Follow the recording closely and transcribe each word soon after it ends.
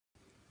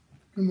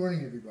Good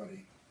morning,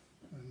 everybody,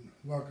 and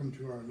welcome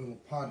to our little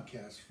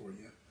podcast for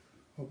you.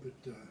 Hope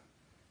it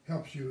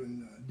helps you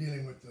in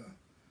dealing with the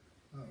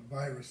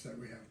virus that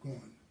we have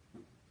going.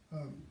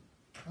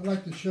 I'd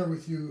like to share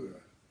with you,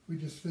 we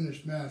just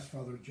finished Mass,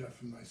 Father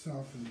Jeff and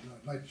myself, and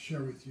I'd like to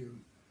share with you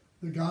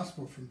the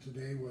gospel from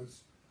today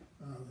was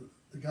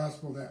the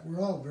gospel that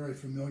we're all very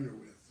familiar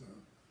with.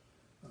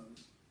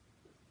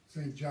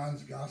 St.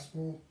 John's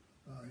Gospel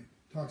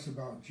talks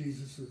about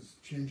Jesus is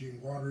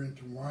changing water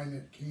into wine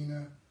at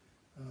Cana.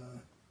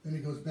 Then he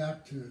goes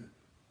back to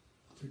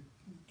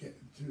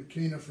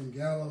Cana from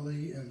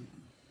Galilee, and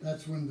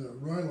that's when the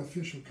royal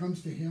official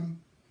comes to him,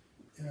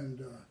 and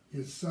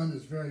his son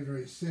is very,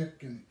 very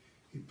sick, and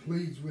he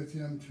pleads with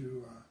him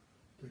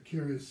to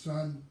cure his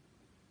son.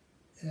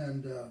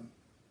 And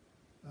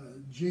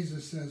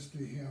Jesus says to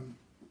him,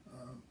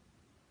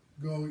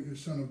 "Go, your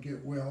son will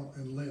get well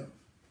and live."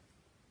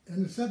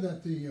 And it said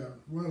that the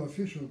royal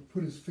official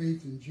put his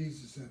faith in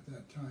Jesus at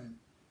that time,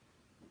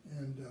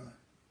 and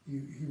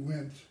he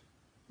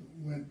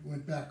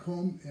went back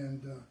home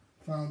and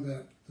found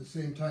that the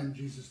same time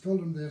Jesus told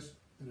him this,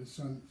 that his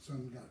son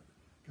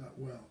got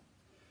well.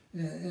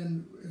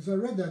 And as I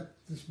read that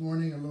this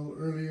morning a little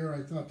earlier,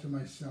 I thought to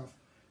myself,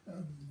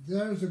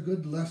 there's a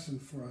good lesson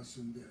for us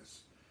in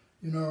this.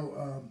 You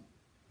know,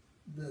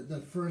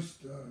 that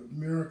first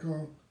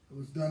miracle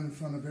was done in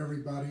front of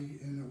everybody,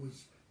 and it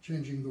was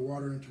changing the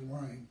water into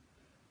wine.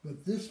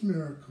 But this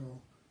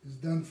miracle is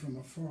done from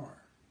afar.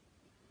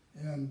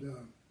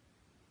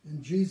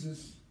 And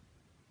Jesus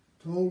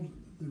told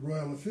the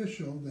royal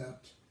official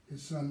that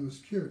his son was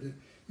cured.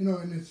 You know,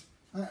 and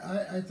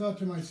I thought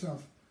to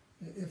myself,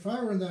 if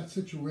I were in that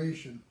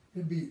situation,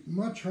 it'd be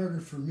much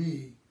harder for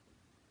me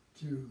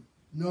to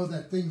know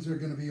that things are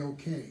going to be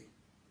okay,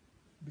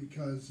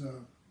 because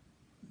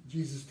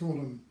Jesus told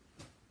him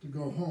to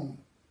go home,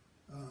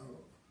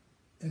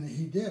 and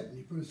he did, and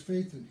he put his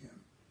faith in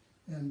him.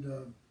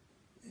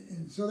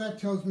 And so that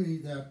tells me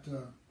that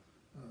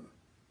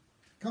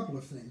couple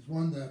of things.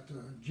 One, that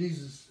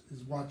Jesus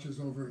watches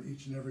over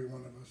each and every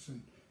one of us,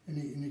 and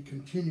he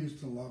continues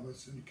to love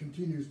us, and he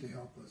continues to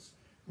help us,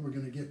 and we're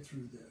going to get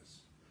through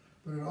this.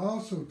 But it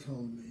also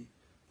told me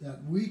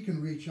that we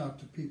can reach out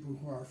to people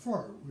who are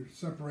far. We're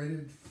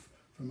separated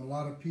from a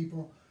lot of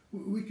people.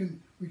 We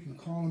can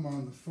call them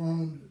on the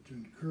phone to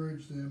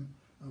encourage them.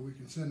 We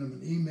can send them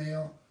an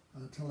email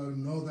to let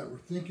them know that we're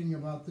thinking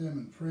about them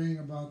and praying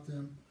about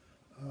them.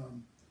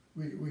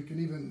 We can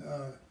even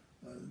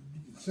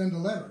send a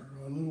letter,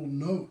 or a little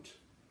note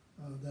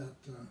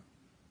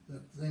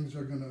that things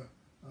are going to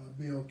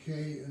be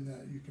okay, and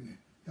that you can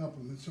help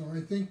them. And so I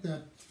think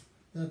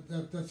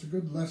that's a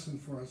good lesson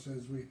for us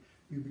as we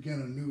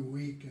begin a new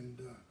week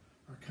and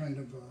are kind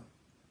of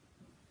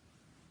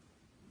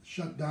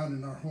shut down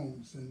in our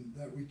homes, and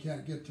that we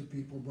can't get to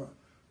people, but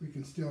we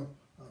can still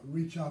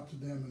reach out to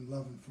them and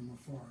love them from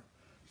afar.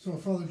 So,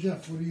 Father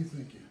Jeff, what are you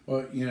thinking?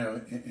 Well, you know,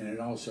 and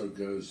it also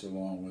goes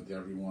along with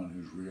everyone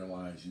who's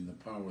realizing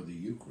the power of the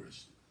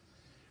Eucharist.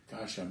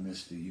 Gosh, I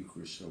miss the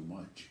Eucharist so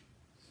much.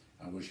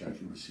 I wish I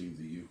could receive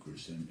the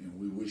Eucharist, and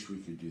we wish we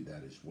could do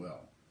that as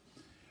well.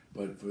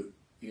 But for,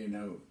 you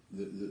know,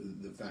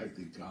 the fact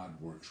that God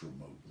works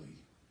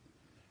remotely.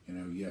 You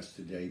know,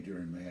 yesterday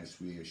during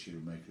Mass we asked you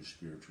to make a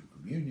spiritual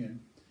communion,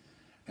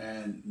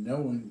 and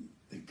knowing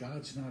that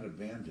God's not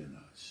abandoned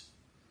us,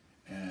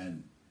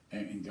 and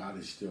God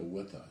is still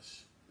with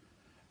us.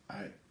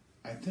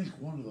 I think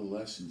one of the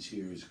lessons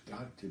here has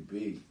got to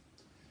be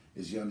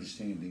is the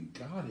understanding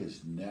God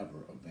has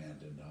never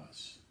abandoned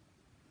us.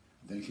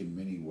 I think in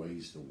many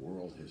ways the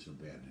world has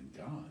abandoned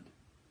God.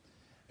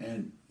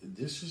 And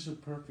this is a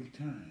perfect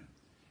time.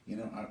 You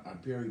know, I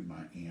buried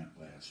my aunt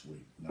last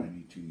week,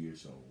 92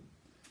 years old.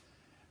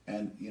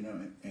 And, you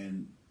know,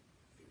 and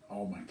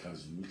all my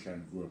cousins, we kind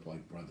of grew up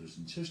like brothers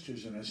and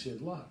sisters. And I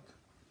said, look,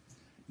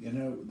 you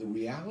know, the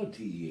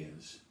reality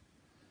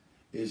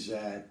is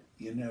that,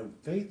 you know,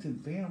 faith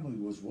and family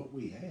was what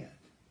we had.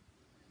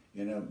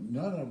 You know,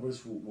 none of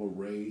us were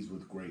raised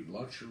with great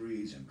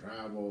luxuries and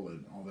travel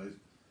and all that,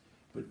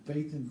 but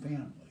faith and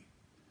family.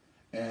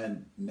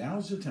 And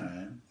now's the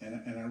time,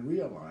 and I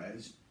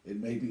realize it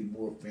may be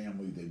more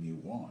family than you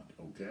want,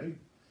 okay?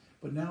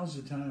 But now's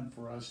the time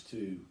for us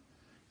to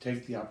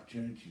take the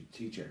opportunity to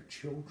teach our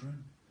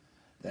children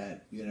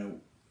that, you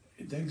know,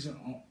 things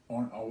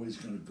aren't always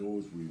going to go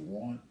as we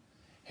want.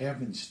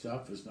 Having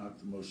stuff is not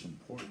the most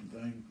important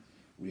thing.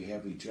 We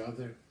have each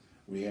other.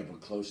 We have a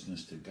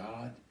closeness to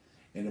God.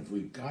 And if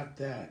we've got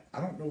that,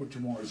 I don't know what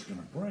tomorrow's going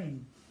to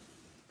bring,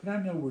 but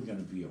I know we're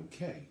going to be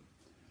okay.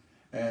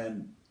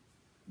 And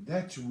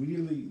that's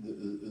really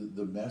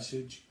the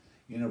message.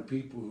 You know,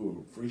 people who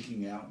are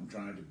freaking out and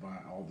trying to buy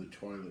all the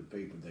toilet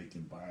paper they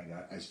can buy,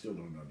 I still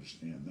don't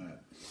understand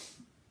that.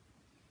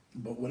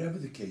 But whatever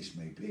the case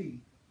may be,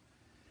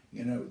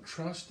 you know,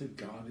 trust that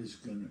God is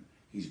going to,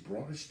 He's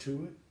brought us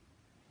to it.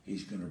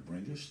 He's going to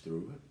bring us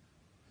through it.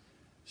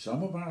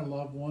 Some of our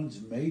loved ones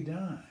may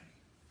die.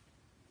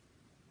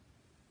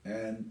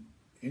 And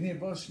any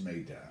of us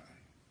may die.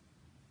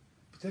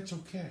 But that's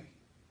okay.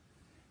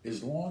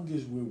 as long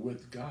as we're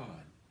with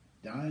God,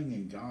 dying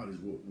in God is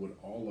what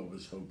all of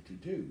us hope to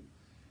do.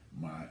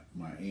 My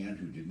aunt,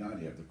 who did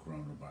not have the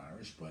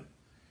coronavirus, but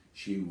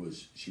she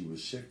was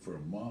sick for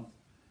a month,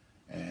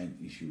 and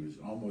she was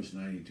almost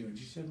 92, and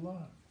she said, "Look,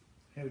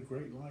 I had a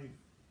great life,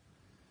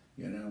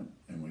 you know.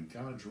 And when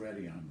God's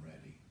ready, I'm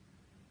ready."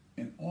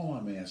 And all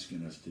I'm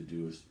asking us to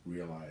do is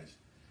realize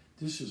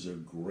this is a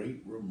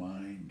great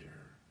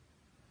reminder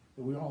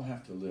that we all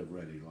have to live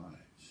ready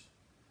lives,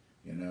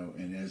 you know.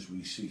 And as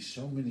we see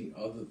so many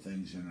other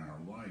things in our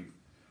life,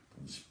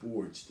 from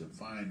sports to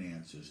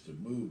finances to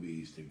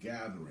movies to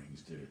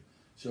gatherings to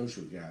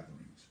social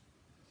gatherings,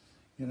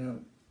 you know,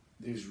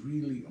 there's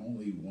really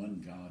only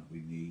one God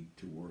we need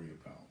to worry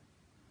about.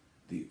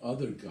 The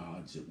other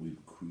gods that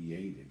we've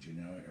created, you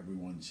know,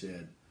 everyone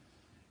said,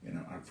 you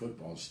know, our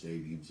football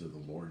stadiums are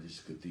the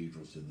largest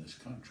cathedrals in this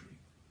country.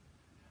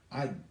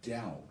 I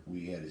doubt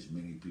we had as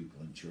many people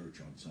in church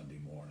on Sunday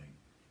morning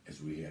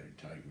as we had at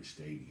Tiger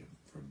Stadium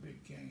for a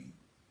big game.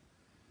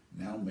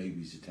 Now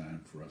maybe it's the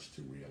time for us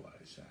to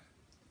realize that.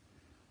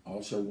 I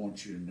also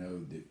want you to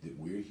know that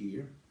we're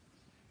here.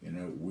 You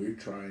know, we're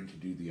trying to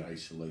do the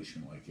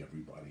isolation like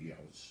everybody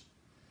else.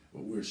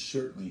 But we're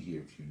certainly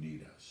here if you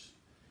need us.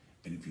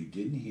 And if you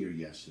didn't hear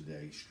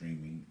yesterday,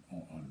 streaming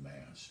on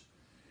Mass,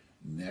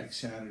 next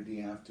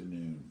Saturday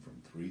afternoon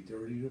from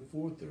 3:30 to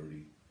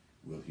 4:30,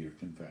 we'll hear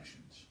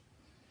confessions.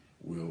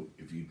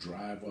 If you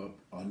drive up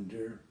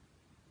under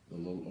the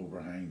little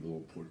overhang, the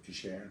little porte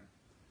cochere,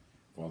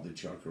 Father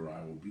Chuck or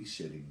I will be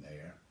sitting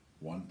there,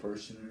 one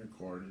person in a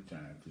car at a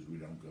time, because we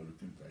don't go to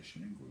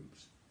confession in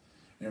groups.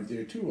 And if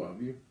there are two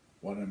of you,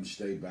 one of them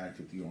stay back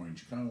at the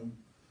orange cone,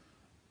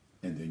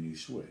 and then you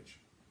switch.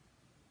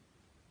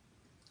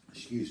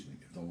 Excuse me.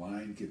 If the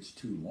line gets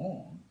too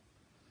long,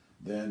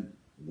 then,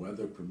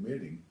 weather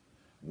permitting,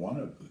 one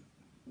of them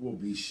will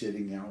be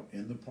sitting out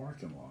in the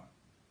parking lot.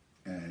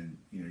 And,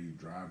 you know, you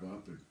drive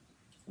up and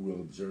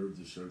we'll observe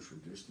the social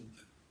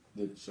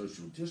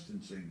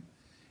distancing,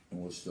 and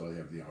we'll still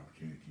have the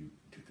opportunity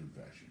to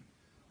confession.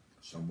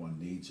 Someone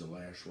needs a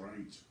last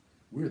rites,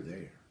 we're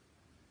there.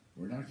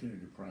 We're not going to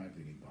deprive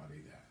anybody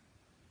of that.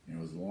 You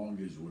know, as long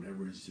as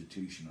whatever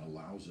institution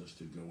allows us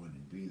to go in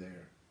and be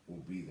there, we'll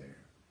be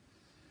there.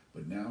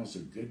 But now's a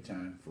good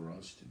time for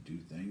us to do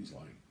things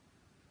like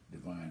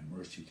Divine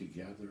Mercy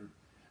together.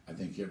 I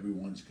think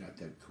everyone's got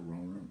that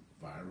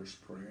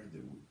coronavirus prayer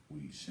that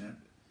we sent.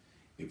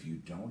 If you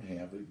don't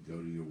have it,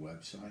 go to your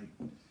website.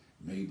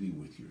 Maybe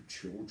with your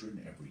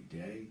children every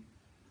day,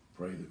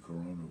 pray the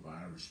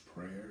coronavirus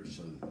prayer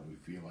so that we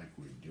feel like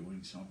we're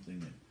doing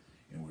something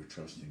and we're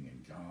trusting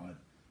in God.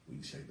 We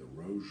can say the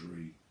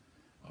rosary.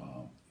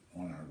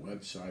 On our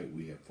website,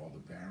 we have Father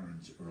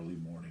Barron's early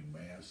morning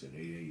Mass at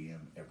 8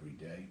 a.m. every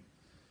day.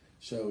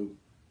 So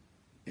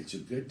it's a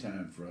good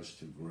time for us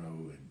to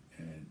grow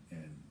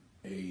and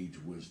age,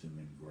 wisdom,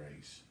 and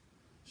grace.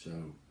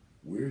 So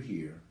we're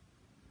here.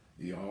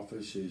 The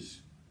office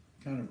is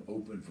kind of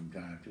open from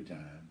time to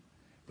time,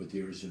 but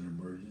there is an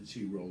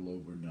emergency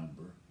rollover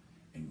number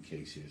in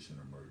case there's an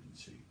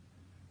emergency.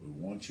 We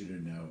want you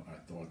to know our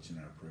thoughts and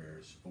our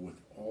prayers are with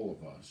all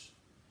of us.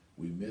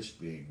 We miss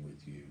being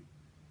with you,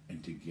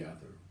 and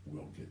together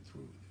we'll get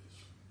through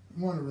this.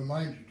 I want to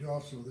remind you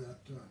also that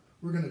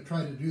we're going to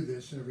try to do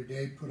this every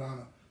day, put on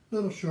a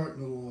little short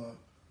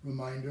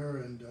reminder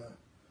and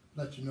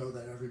let you know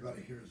that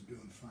everybody here is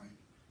doing fine.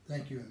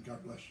 Thank you, and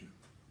God bless you.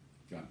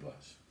 God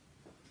bless.